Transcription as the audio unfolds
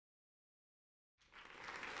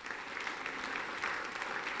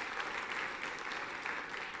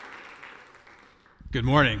Good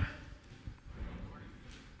morning.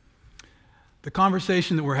 The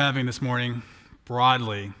conversation that we're having this morning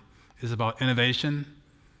broadly is about innovation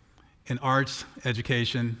in arts,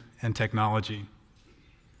 education, and technology.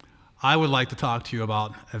 I would like to talk to you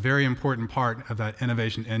about a very important part of that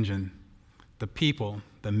innovation engine, the people,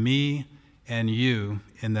 the me and you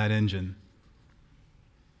in that engine.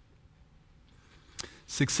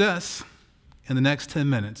 Success in the next 10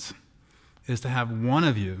 minutes is to have one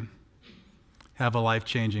of you have a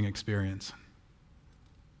life-changing experience.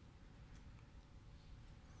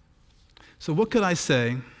 So what could I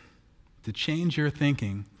say to change your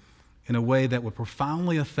thinking in a way that would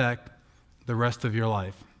profoundly affect the rest of your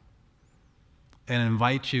life and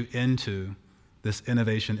invite you into this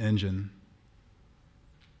innovation engine?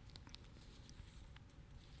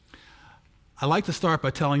 I'd like to start by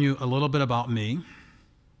telling you a little bit about me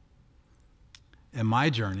and my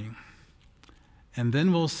journey, and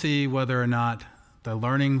then we'll see whether or not the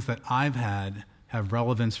learnings that I've had have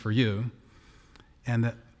relevance for you, and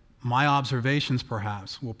that my observations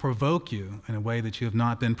perhaps will provoke you in a way that you have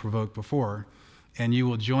not been provoked before, and you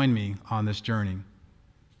will join me on this journey.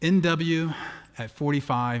 NW at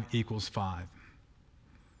 45 equals 5.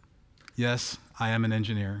 Yes, I am an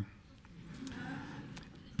engineer.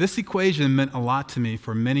 This equation meant a lot to me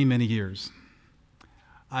for many, many years.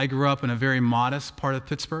 I grew up in a very modest part of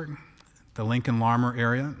Pittsburgh, the Lincoln-Larmer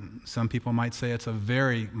area. Some people might say it's a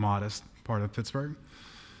very modest part of Pittsburgh.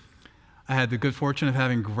 I had the good fortune of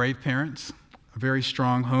having great parents, a very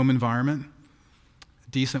strong home environment,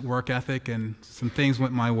 decent work ethic, and some things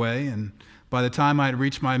went my way. And by the time I had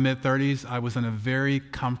reached my mid-30s, I was in a very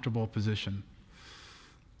comfortable position.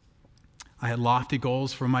 I had lofty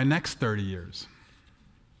goals for my next 30 years.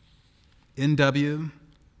 NW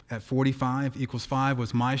at 45 equals 5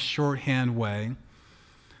 was my shorthand way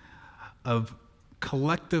of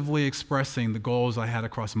collectively expressing the goals I had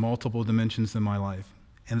across multiple dimensions in my life.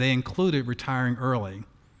 And they included retiring early.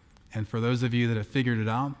 And for those of you that have figured it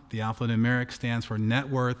out, the alphanumeric stands for net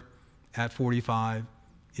worth at 45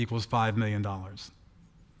 equals $5 million. Not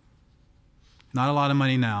a lot of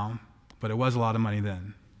money now, but it was a lot of money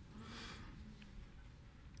then.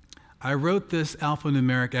 I wrote this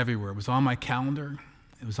alphanumeric everywhere. It was on my calendar.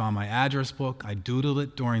 It was on my address book. I doodled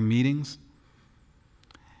it during meetings.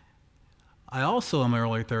 I also, in my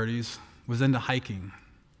early 30s, was into hiking.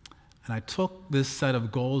 And I took this set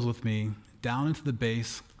of goals with me down into the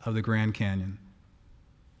base of the Grand Canyon.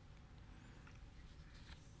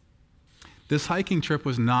 This hiking trip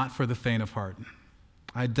was not for the faint of heart.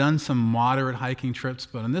 I'd done some moderate hiking trips,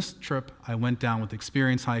 but on this trip, I went down with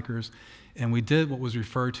experienced hikers, and we did what was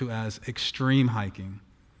referred to as extreme hiking.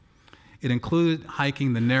 It included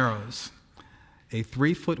hiking the Narrows, a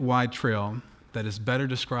 3-foot wide trail that is better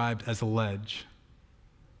described as a ledge.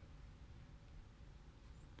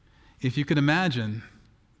 If you could imagine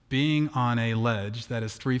being on a ledge that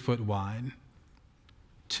is 3 foot wide,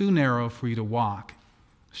 too narrow for you to walk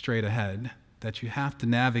straight ahead, that you have to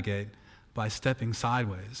navigate by stepping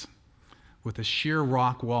sideways, with a sheer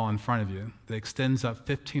rock wall in front of you that extends up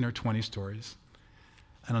 15 or 20 stories.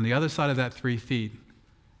 And on the other side of that 3 feet,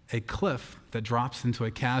 a cliff that drops into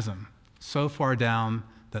a chasm so far down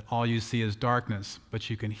that all you see is darkness, but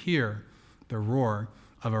you can hear the roar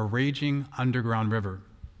of a raging underground river.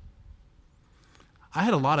 I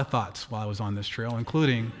had a lot of thoughts while I was on this trail,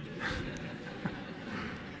 including,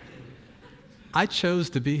 I chose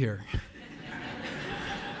to be here.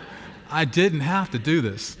 I didn't have to do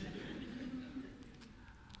this.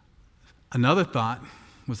 Another thought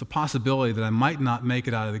was the possibility that I might not make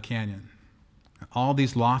it out of the canyon. All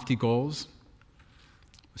these lofty goals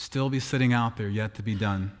would still be sitting out there yet to be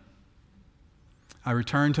done. I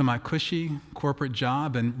returned to my cushy corporate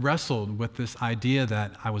job and wrestled with this idea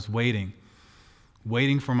that I was waiting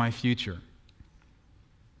for my future.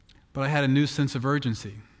 But I had a new sense of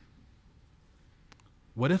urgency.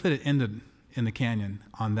 What if it had ended in the canyon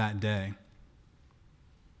on that day?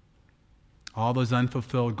 All those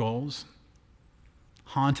unfulfilled goals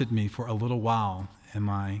haunted me for a little while in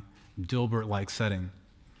my Dilbert-like setting.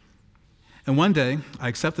 And one day, I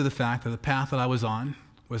accepted the fact that the path that I was on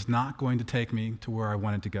was not going to take me to where I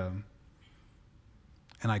wanted to go.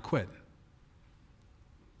 And I quit.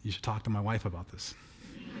 You should talk to my wife about this.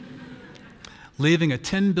 Leaving a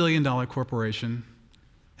 $10 billion corporation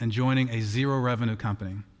and joining a zero-revenue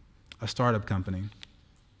company, a startup company.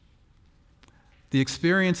 The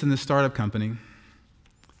experience in this startup company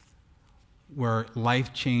were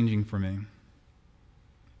life-changing for me.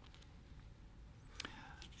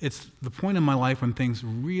 It's the point in my life when things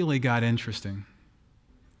really got interesting.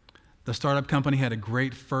 The startup company had a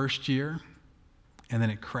great first year, and then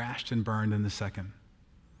it crashed and burned in the second.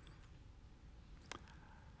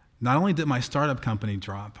 Not only did my startup company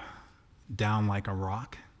drop down like a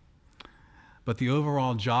rock, but the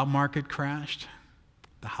overall job market crashed,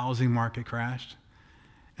 the housing market crashed,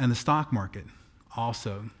 and the stock market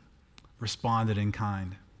also responded in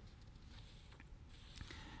kind.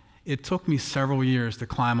 It took me several years to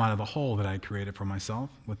climb out of the hole that I created for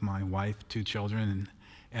myself with my wife, 2 children,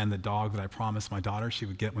 and the dog that I promised my daughter she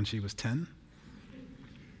would get when she was 10.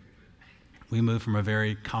 We moved from a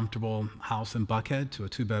very comfortable house in Buckhead to a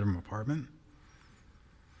 2-bedroom apartment.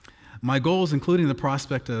 My goals, including the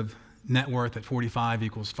prospect of net worth at 45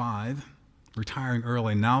 equals 5, retiring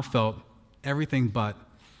early, now felt everything but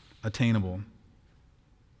attainable.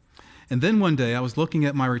 And then one day I was looking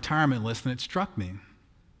at my retirement list and it struck me.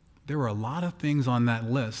 There were a lot of things on that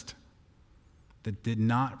list that did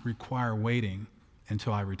not require waiting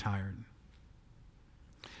until I retired.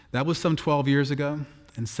 That was some 12 years ago,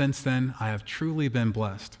 and since then I have truly been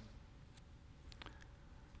blessed.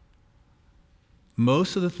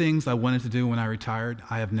 Most of the things I wanted to do when I retired,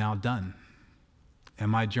 I have now done,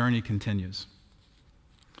 and my journey continues.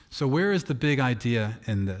 So where is the big idea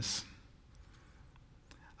in this?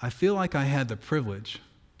 I feel like I had the privilege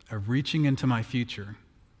of reaching into my future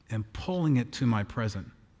and pulling it to my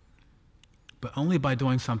present, but only by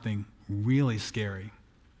doing something really scary.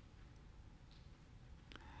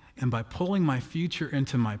 And by pulling my future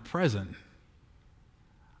into my present,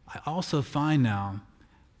 I also find now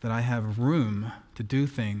that I have room to do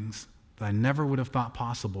things that I never would have thought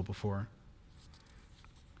possible before.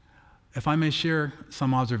 If I may share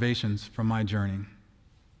some observations from my journey.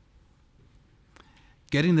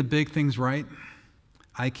 Getting the big things right,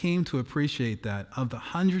 I came to appreciate that of the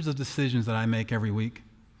hundreds of decisions that I make every week,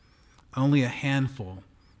 only a handful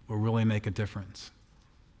will really make a difference.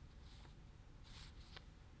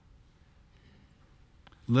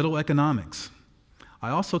 Little economics. I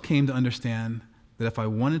also came to understand that if I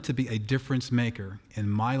wanted to be a difference maker in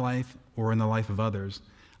my life or in the life of others,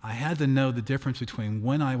 I had to know the difference between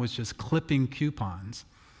when I was just clipping coupons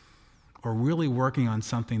or really working on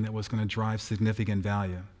something that was going to drive significant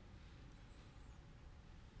value.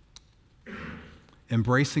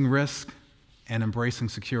 Embracing risk and embracing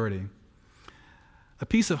security. A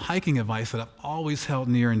piece of hiking advice that I've always held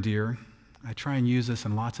near and dear, I try and use this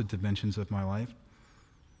in lots of dimensions of my life,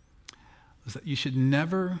 is that you should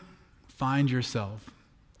never find yourself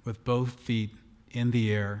with both feet in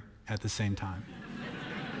the air at the same time.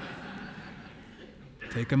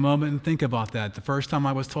 Take a moment and think about that. The first time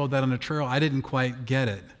I was told that on a trail, I didn't quite get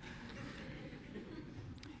it.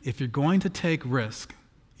 If you're going to take risk,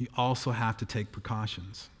 you also have to take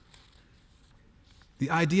precautions. The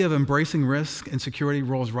idea of embracing risk and security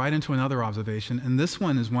rolls right into another observation, and this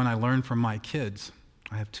one is one I learned from my kids.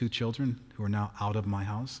 I have 2 children who are now out of my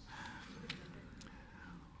house.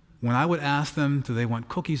 When I would ask them, do they want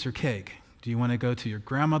cookies or cake? Do you want to go to your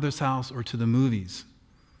grandmother's house or to the movies?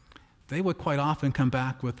 They would quite often come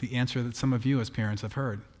back with the answer that some of you as parents have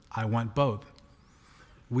heard. I want both.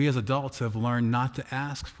 We as adults have learned not to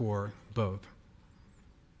ask for both.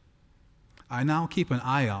 I now keep an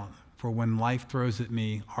eye out for when life throws at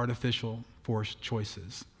me artificial forced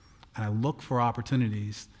choices. And I look for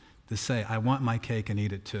opportunities to say, I want my cake and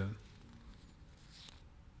eat it too.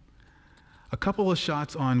 A couple of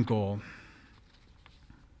shots on goal.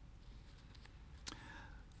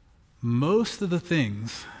 Most of the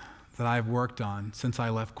things that I've worked on since I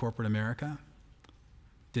left corporate America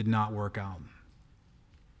did not work out.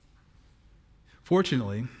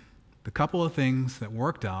 Fortunately, the couple of things that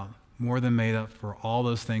worked out more than made up for all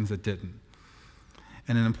those things that didn't.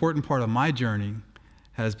 And an important part of my journey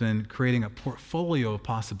has been creating a portfolio of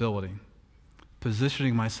possibility,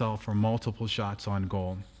 positioning myself for multiple shots on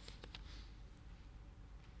goal.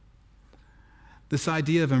 This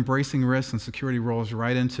idea of embracing risk and security rolls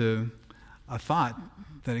right into a thought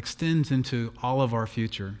that extends into all of our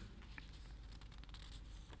future.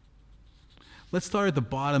 Let's start at the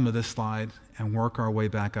bottom of this slide and work our way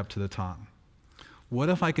back up to the top. What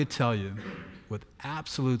if I could tell you with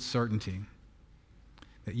absolute certainty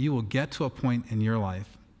that you will get to a point in your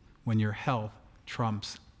life when your health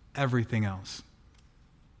trumps everything else?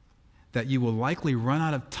 That you will likely run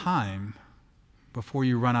out of time before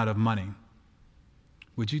you run out of money.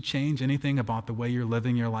 Would you change anything about the way you're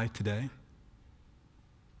living your life today?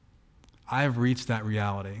 I have reached that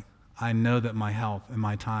reality. I know that my health and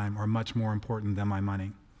my time are much more important than my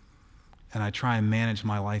money, and I try and manage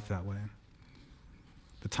my life that way.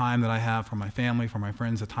 The time that I have for my family, for my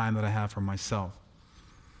friends, the time that I have for myself.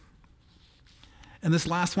 And this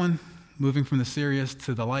last one, moving from the serious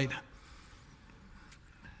to the light,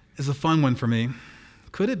 is a fun one for me.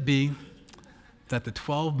 Could it be that the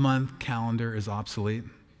 12-month calendar is obsolete?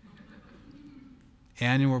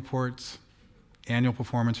 annual reports, annual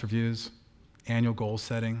performance reviews, annual goal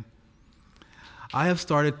setting. I have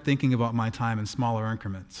started thinking about my time in smaller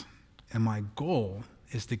increments, and my goal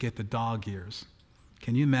is to get the dog years.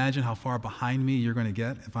 Can you imagine how far behind me you're going to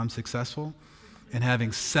get if I'm successful? And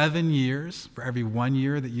having 7 years for every 1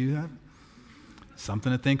 year that you have?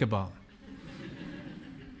 Something to think about.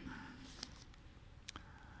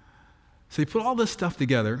 So you put all this stuff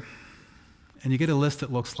together, and you get a list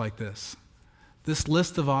that looks like this. This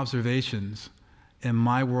list of observations in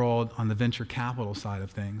my world on the venture capital side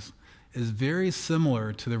of things is very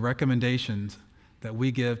similar to the recommendations that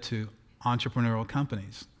we give to entrepreneurial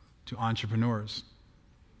companies, to entrepreneurs.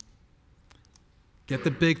 Get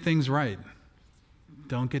the big things right.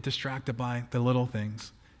 Don't get distracted by the little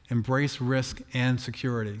things. Embrace risk and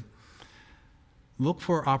security. Look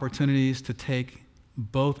for opportunities to take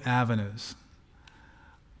both avenues.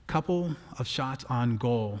 Couple of shots on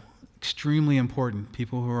goal, extremely important.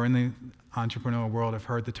 People who are in the entrepreneurial world have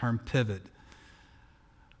heard the term pivot.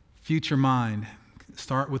 Future mind,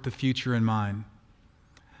 start with the future in mind.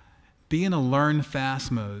 Be in a learn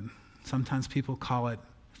fast mode. Sometimes people call it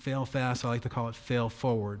fail fast, I like to call it fail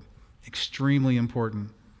forward. Extremely important.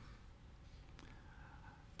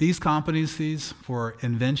 These competencies for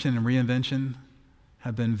invention and reinvention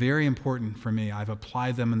have been very important for me. I've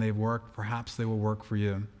applied them and they've worked. Perhaps they will work for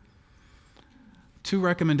you. 2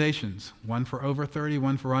 recommendations, one for over 30,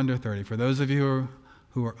 one for under 30. For those of you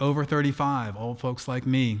who are over 35, old folks like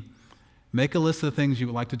me, make a list of the things you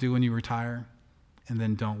would like to do when you retire, and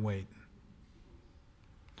then don't wait.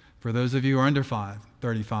 For those of you who are under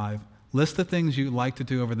 35, list the things you'd like to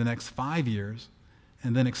do over the next 5 years,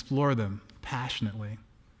 and then explore them passionately.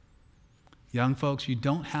 Young folks, you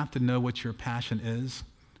don't have to know what your passion is,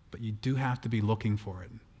 but you do have to be looking for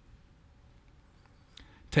it.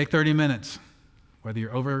 Take 30 minutes, whether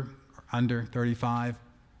you're over or under 35,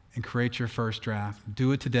 and create your first draft.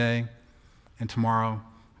 Do it today, and tomorrow,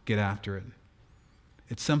 get after it.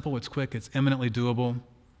 It's simple, it's quick, it's eminently doable.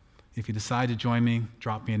 If you decide to join me,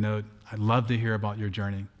 drop me a note. I'd love to hear about your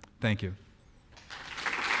journey. Thank you.